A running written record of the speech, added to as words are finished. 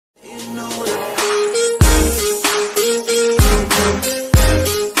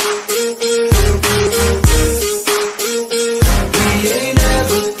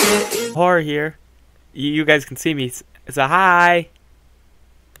You guys can see me. It's a hi.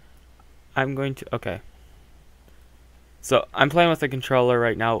 I'm going to. Okay. So I'm playing with the controller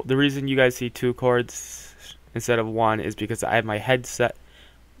right now. The reason you guys see 2 chords instead of 1 is because I have my headset.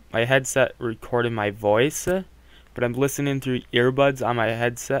 My headset recording my voice, but I'm listening through earbuds on my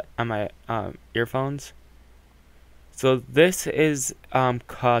headset on my earphones. So this is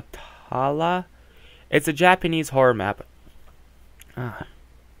Katala. It's a Japanese horror map.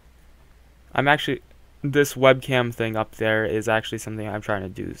 I'm actually, this webcam thing up there is actually something I'm trying to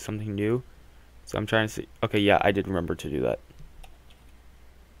do, something new. So I'm trying to see. Okay, yeah, I did remember to do that.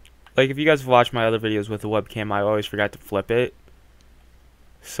 Like, if you guys watch my other videos with the webcam, I always forgot to flip it.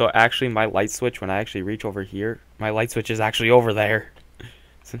 So actually, my light switch, when I actually reach over here, my light switch is actually over there.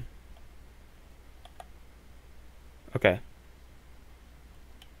 Okay.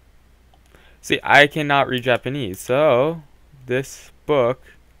 See, I cannot read Japanese, so this book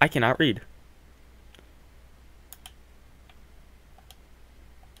I cannot read.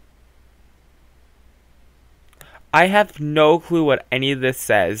 I have no clue what any of this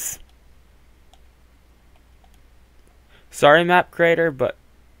says. Sorry, map creator, but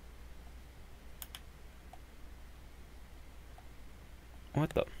what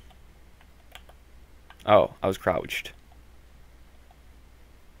the? Oh, I was crouched.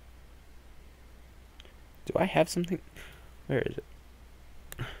 Do I have something? Where is it?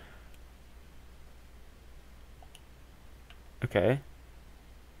 Okay.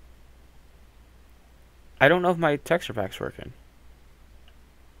 I don't know if my texture pack's working.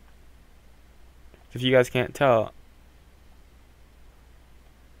 If you guys can't tell.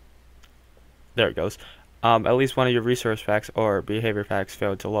 There it goes. At least one of your resource packs or behavior packs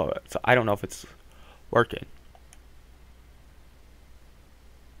failed to load it. So I don't know if it's working.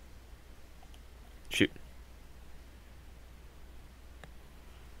 Shoot.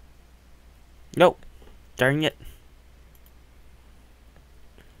 Nope. Dang it.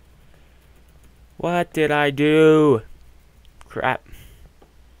 What did I do? Crap.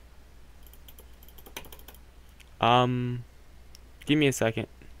 Give me a second.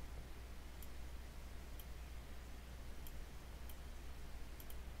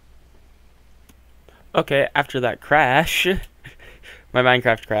 Okay, after that crash, my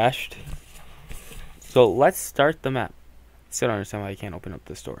Minecraft crashed. So let's start the map. Still don't understand why I can't open up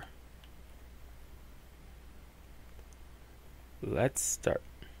this door. Let's start.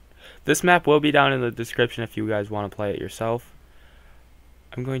 This map will be down in the description if you guys want to play it yourself.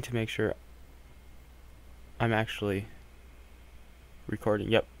 I'm going to make sure I'm actually recording.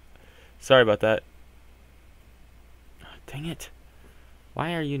 Yep. Sorry about that. Dang it.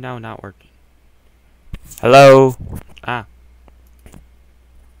 Why are you now not working? Hello? Ah.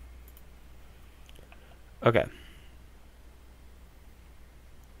 Okay.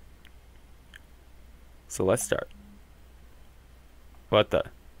 So let's start. What the?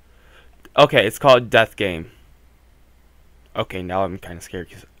 Okay, it's called Death Game. Okay, now I'm kind of scared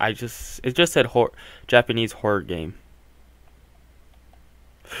because it just said Japanese horror game.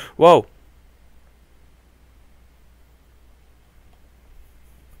 Whoa.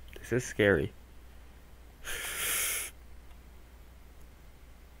 This is scary.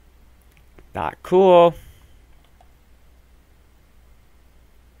 Not cool.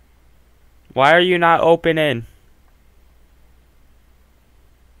 Why are you not opening?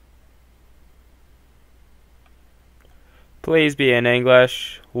 Please be in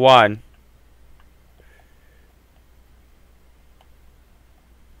English. 1.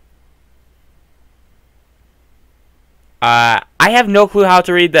 I have no clue how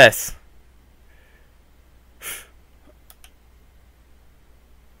to read this.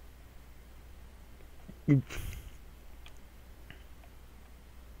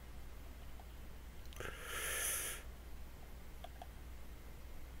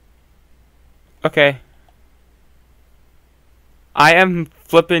 Okay. I am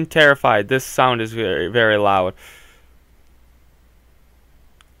flippin' terrified. This sound is very, very loud.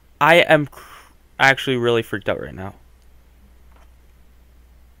 I am actually really freaked out right now.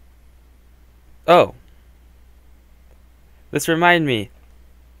 Oh. This reminded me.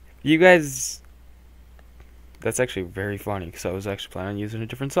 You guys... That's actually very funny because I was actually planning on using a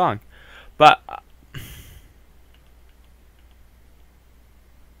different song. But...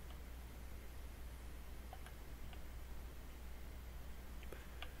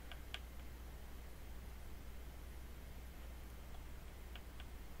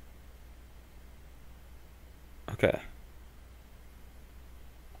 Okay.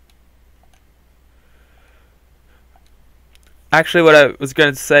 Actually, what I was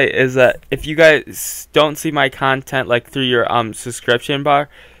going to say is that if you guys don't see my content like through your subscription bar,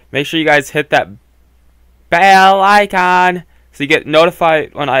 make sure you guys hit that bell icon so you get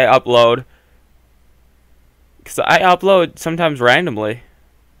notified when I upload. Because I upload sometimes randomly.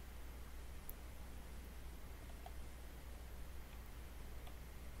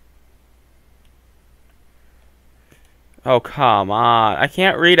 Oh, come on. I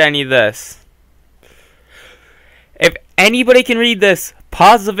can't read any of this. If anybody can read this,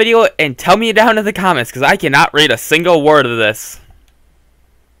 pause the video and tell me down in the comments, because I cannot read a single word of this.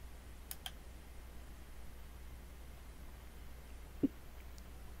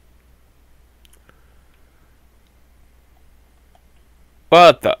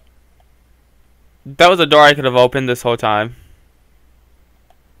 What the? That was a door I could have opened this whole time.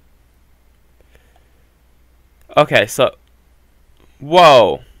 Okay, so...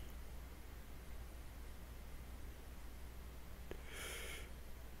 Whoa.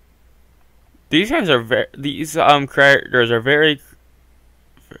 These guys are these characters are very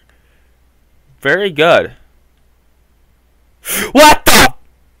good. What the?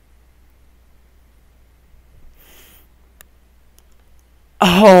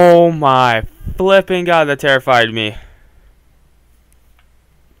 Oh my flipping god, that terrified me.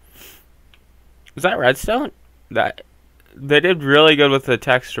 Was that redstone? That they did really good with the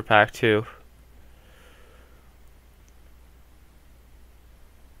texture pack too.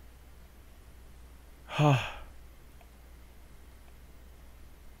 Is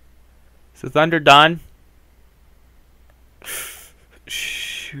the thunder done?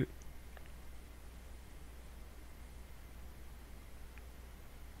 Shoot.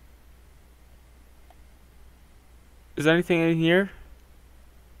 Is there anything in here?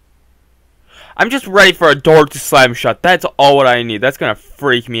 I'm just ready for a door to slam shut. That's all what I need. That's gonna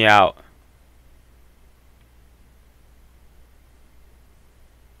freak me out.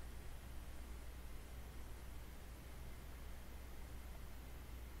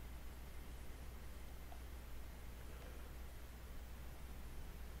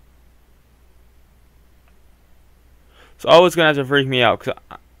 It's always gonna have to freak me out, because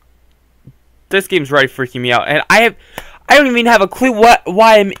this game's right freaking me out, and I don't even have a clue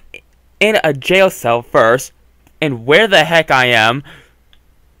why I'm in a jail cell first, and where the heck I am.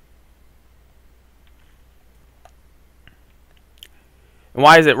 And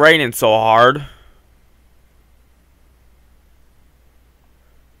why is it raining so hard?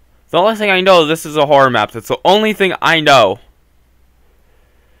 The only thing I know is this is a horror map. That's the only thing I know.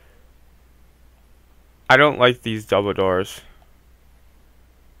 I don't like these double doors.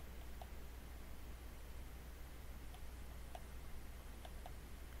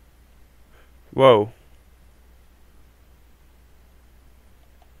 Whoa.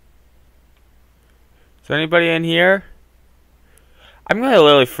 Is there anybody in here? I'm gonna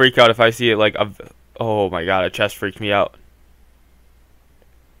literally freak out if I see it like a... Oh my god, a chest freaked me out.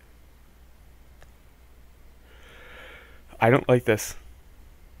 I don't like this.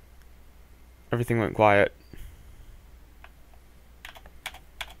 Everything went quiet.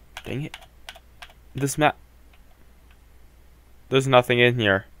 Dang it. This map... There's nothing in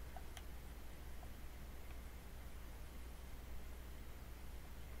here.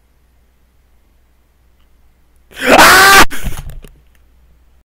 Ah!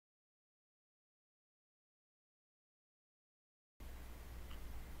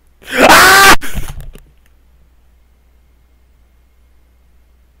 Ah!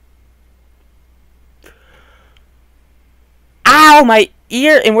 Ow, my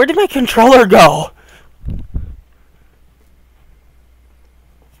ear! And where did my controller go?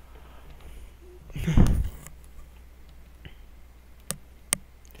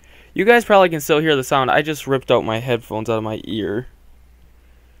 You guys probably can still hear the sound. I just ripped out my headphones out of my ear.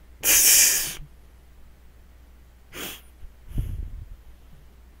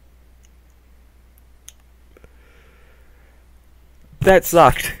 That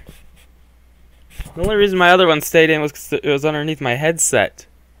sucked. The only reason my other one stayed in was because it was underneath my headset.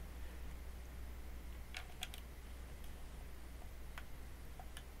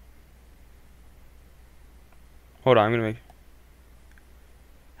 Hold on, I'm gonna make...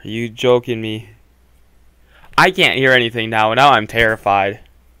 Are you joking me? I can't hear anything now, and now I'm terrified.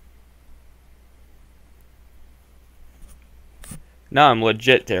 Now I'm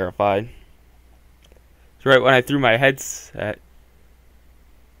legit terrified. It's right when I threw my headset.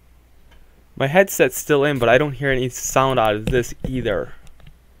 My headset's still in, but I don't hear any sound out of this either.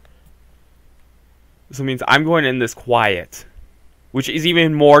 So it means I'm going in this quiet. Which is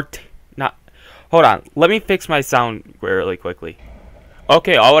even more... not... Hold on, let me fix my sound really quickly.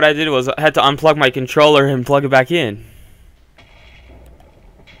 Okay, all what I did was I had to unplug my controller and plug it back in.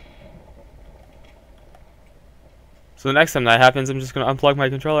 So the next time that happens, I'm just going to unplug my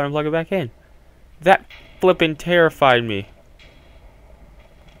controller and plug it back in. That flippin' terrified me.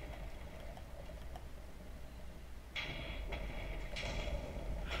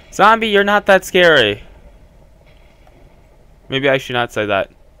 Zombie, you're not that scary. Maybe I should not say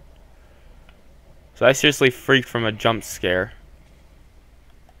that. So I seriously freaked from a jump scare.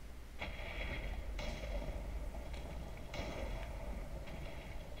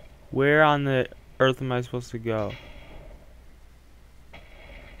 Where on the earth am I supposed to go?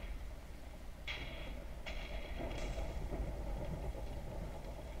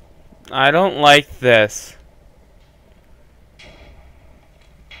 I don't like this.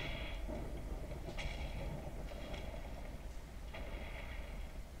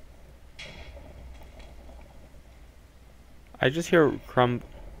 I just hear crumb.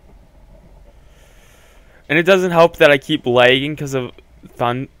 And it doesn't help that I keep lagging because of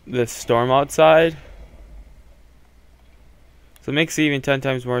the storm outside. So it makes it even 10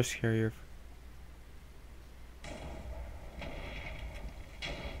 times more scarier.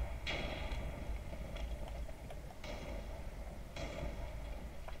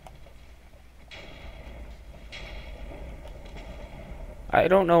 I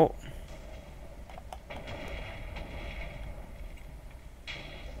don't know.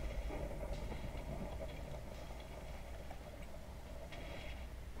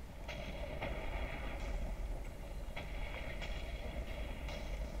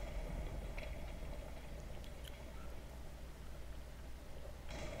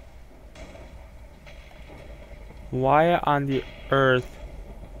 Why on the earth?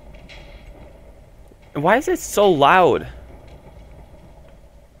 Why is it so loud?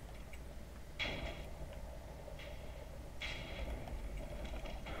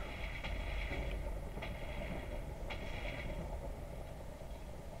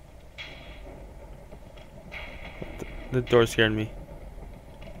 The door scared me.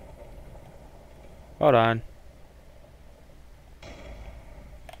 Hold on.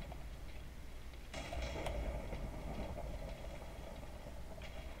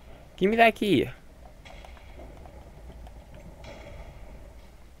 Give me that key.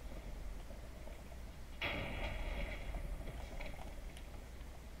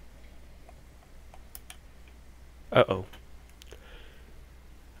 Uh-oh.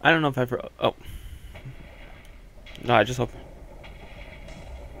 I don't know if I've... Oh. No, I just hope...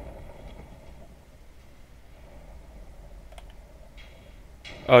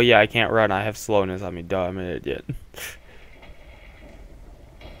 Oh yeah, I can't run. I have slowness on me. Duh, I'm an idiot.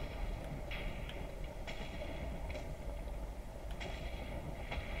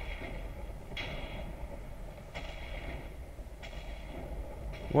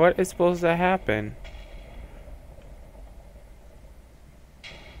 What is supposed to happen?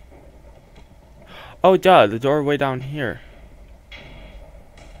 Oh, duh, the door way down here.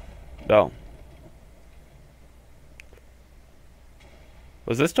 No.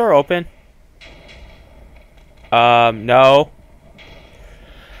 Was this door open? No.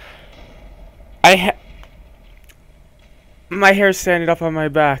 My hair's standing up on my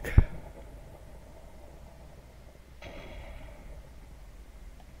back.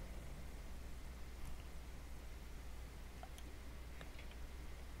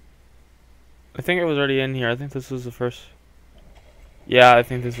 I think it was already in here. I think this was the first. Yeah, I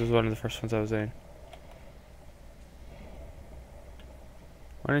think this was one of the first ones I was in.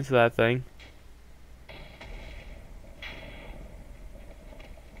 Went into that thing.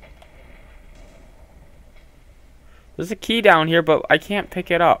 There's a key down here, but I can't pick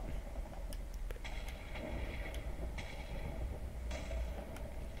it up.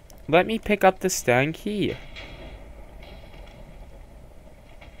 Let me pick up the dang key.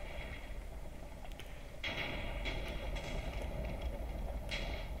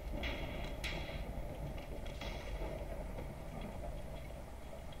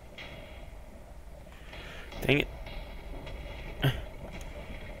 Dang it.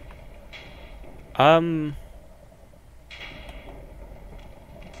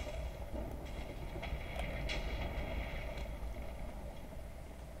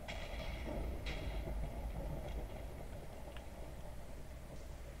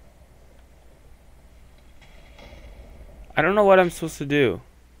 I don't know what I'm supposed to do.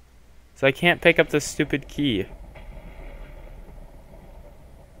 So I can't pick up this stupid key.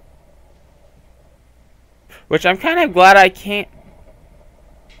 Which I'm kind of glad I can't.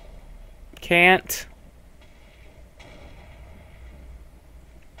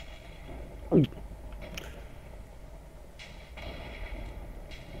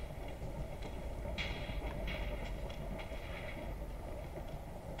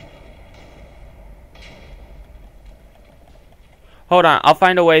 Hold on, I'll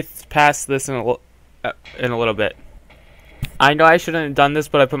find a way past this in in a little bit. I know I shouldn't have done this,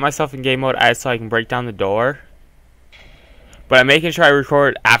 but I put myself in game mode so I can break down the door. But I'm making sure I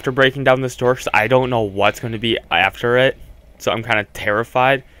record after breaking down this door because I don't know what's going to be after it. So I'm kind of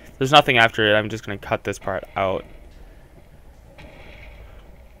terrified. There's nothing after it. I'm just going to cut this part out.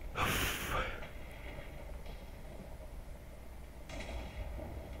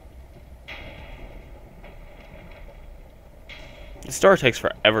 This door takes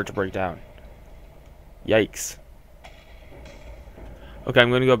forever to break down. Yikes. Okay, I'm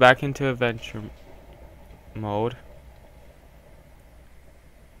going to go back into adventure mode.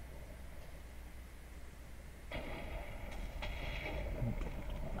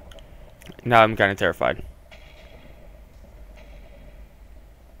 Now I'm kind of terrified.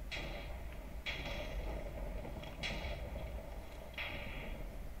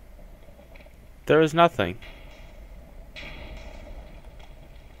 There is nothing.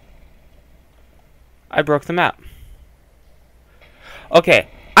 I broke the map. Okay,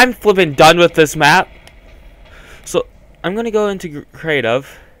 I'm flipping done with this map. So I'm gonna go into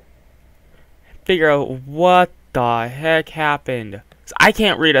creative, figure out what the heck happened. So I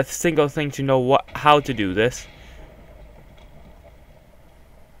can't read a single thing to know how to do this.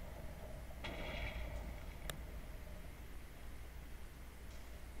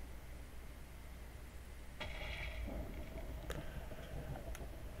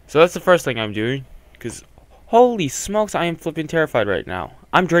 So that's the first thing I'm doing, because holy smokes, I am flipping terrified right now.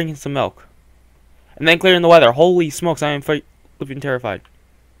 I'm drinking some milk. And then clearing the weather. Holy smokes, I am flipping terrified.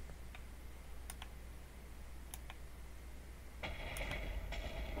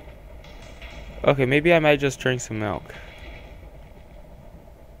 Okay, maybe I might just drink some milk.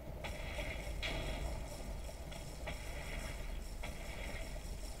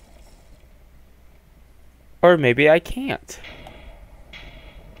 Or maybe I can't.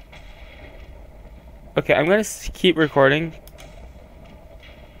 Okay, I'm gonna keep recording.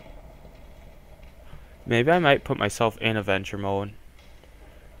 Maybe I might put myself in adventure mode.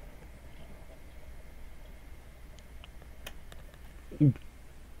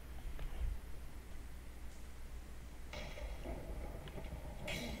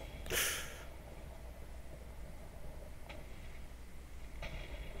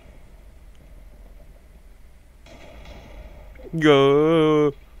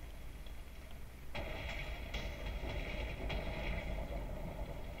 Go.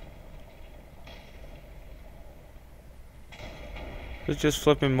 Let's just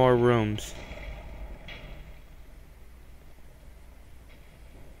flip in more rooms.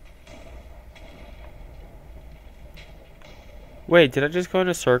 Wait, did I just go in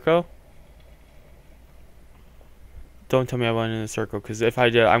a circle? Don't tell me I went in a circle, because if I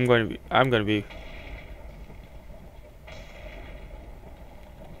did, I'm gonna be.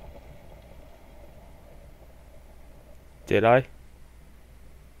 Did I?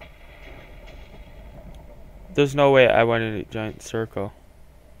 There's no way I went in a giant circle.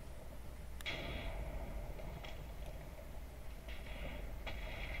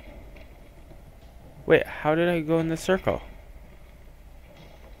 Wait, how did I go in the circle?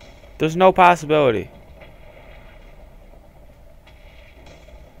 There's no possibility.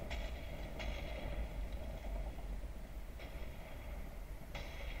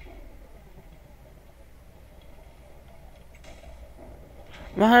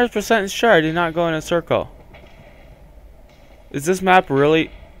 I'm 100% sure I did not go in a circle. Is this map really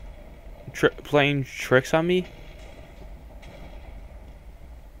playing tricks on me?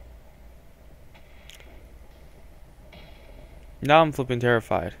 Now I'm flipping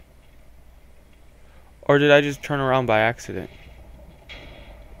terrified. Or did I just turn around by accident?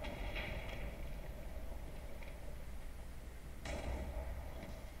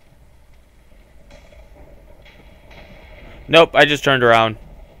 Nope, I just turned around.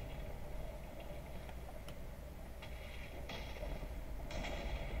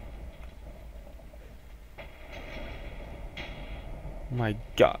 Oh my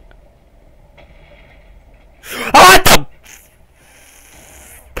god. What the?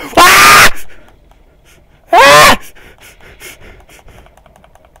 Ah! Ah!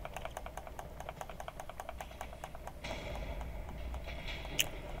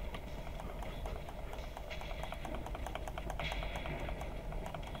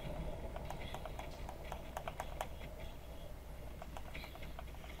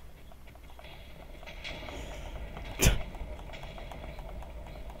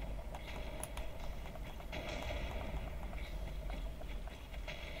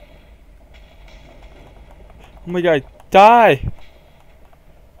 Oh my god, die!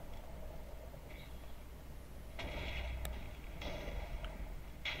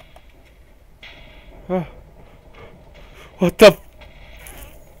 Oh. What the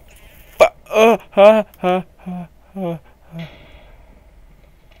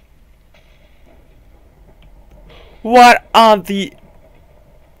What on the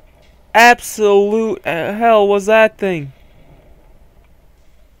absolute hell was that thing?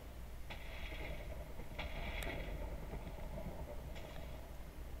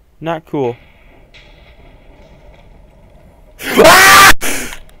 Not cool. Ah!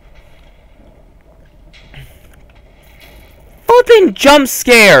 Flippin' jump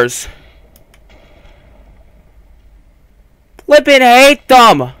scares. Flippin' hate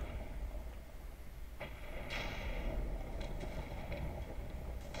them.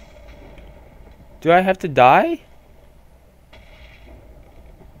 Do I have to die?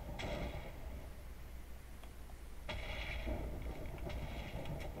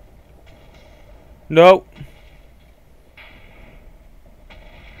 Nope.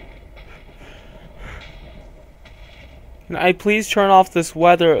 Can I please turn off this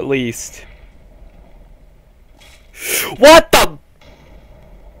weather at least? What the?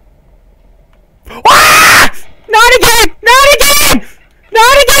 Ah! Not again! Not again!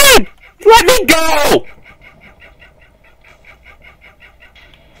 Not again! Let me go!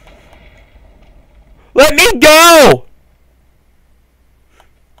 Let me go!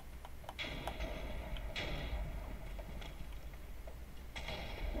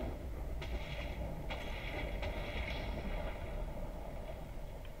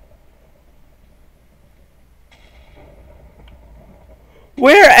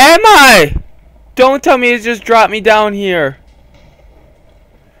 Where am I? Don't tell me it just dropped me down here.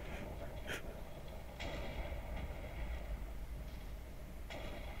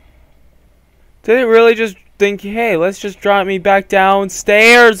 Did it really just think, hey, let's just drop me back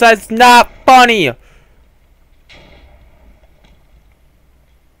downstairs? That's not funny.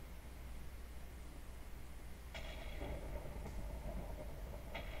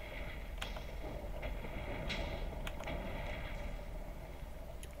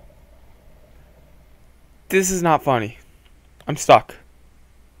 This is not funny. I'm stuck.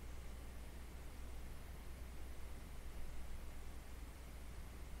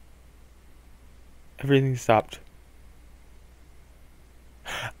 Everything stopped.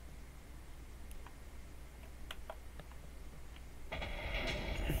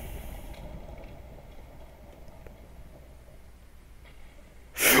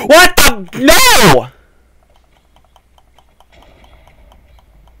 What the? No!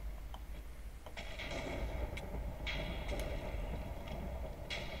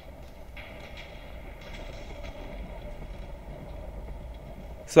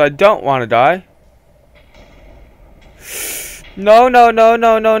 So I don't want to die. No, no, no,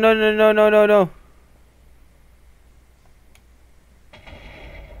 no, no, no, no, no, no, no, no.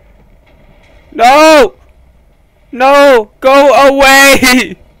 No! No! Go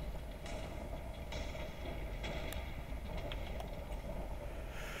away!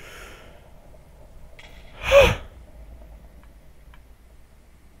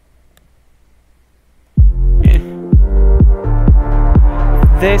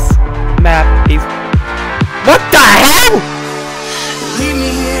 This map is... What the hell?! Leave me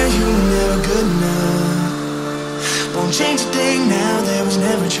here, you were never good enough. Won't change a thing now, there was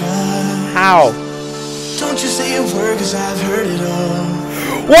never try. How? Don't you say a word, cause I've heard it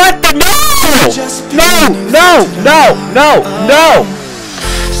all. What the... No! No! No! No! No! No!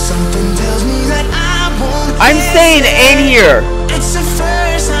 Something tells me that I won't. I'm staying in here! It's the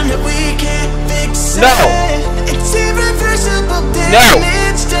first time that we can't fix it. No! It's irreversible, then No!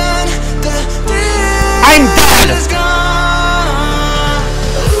 it's done. The I'm done!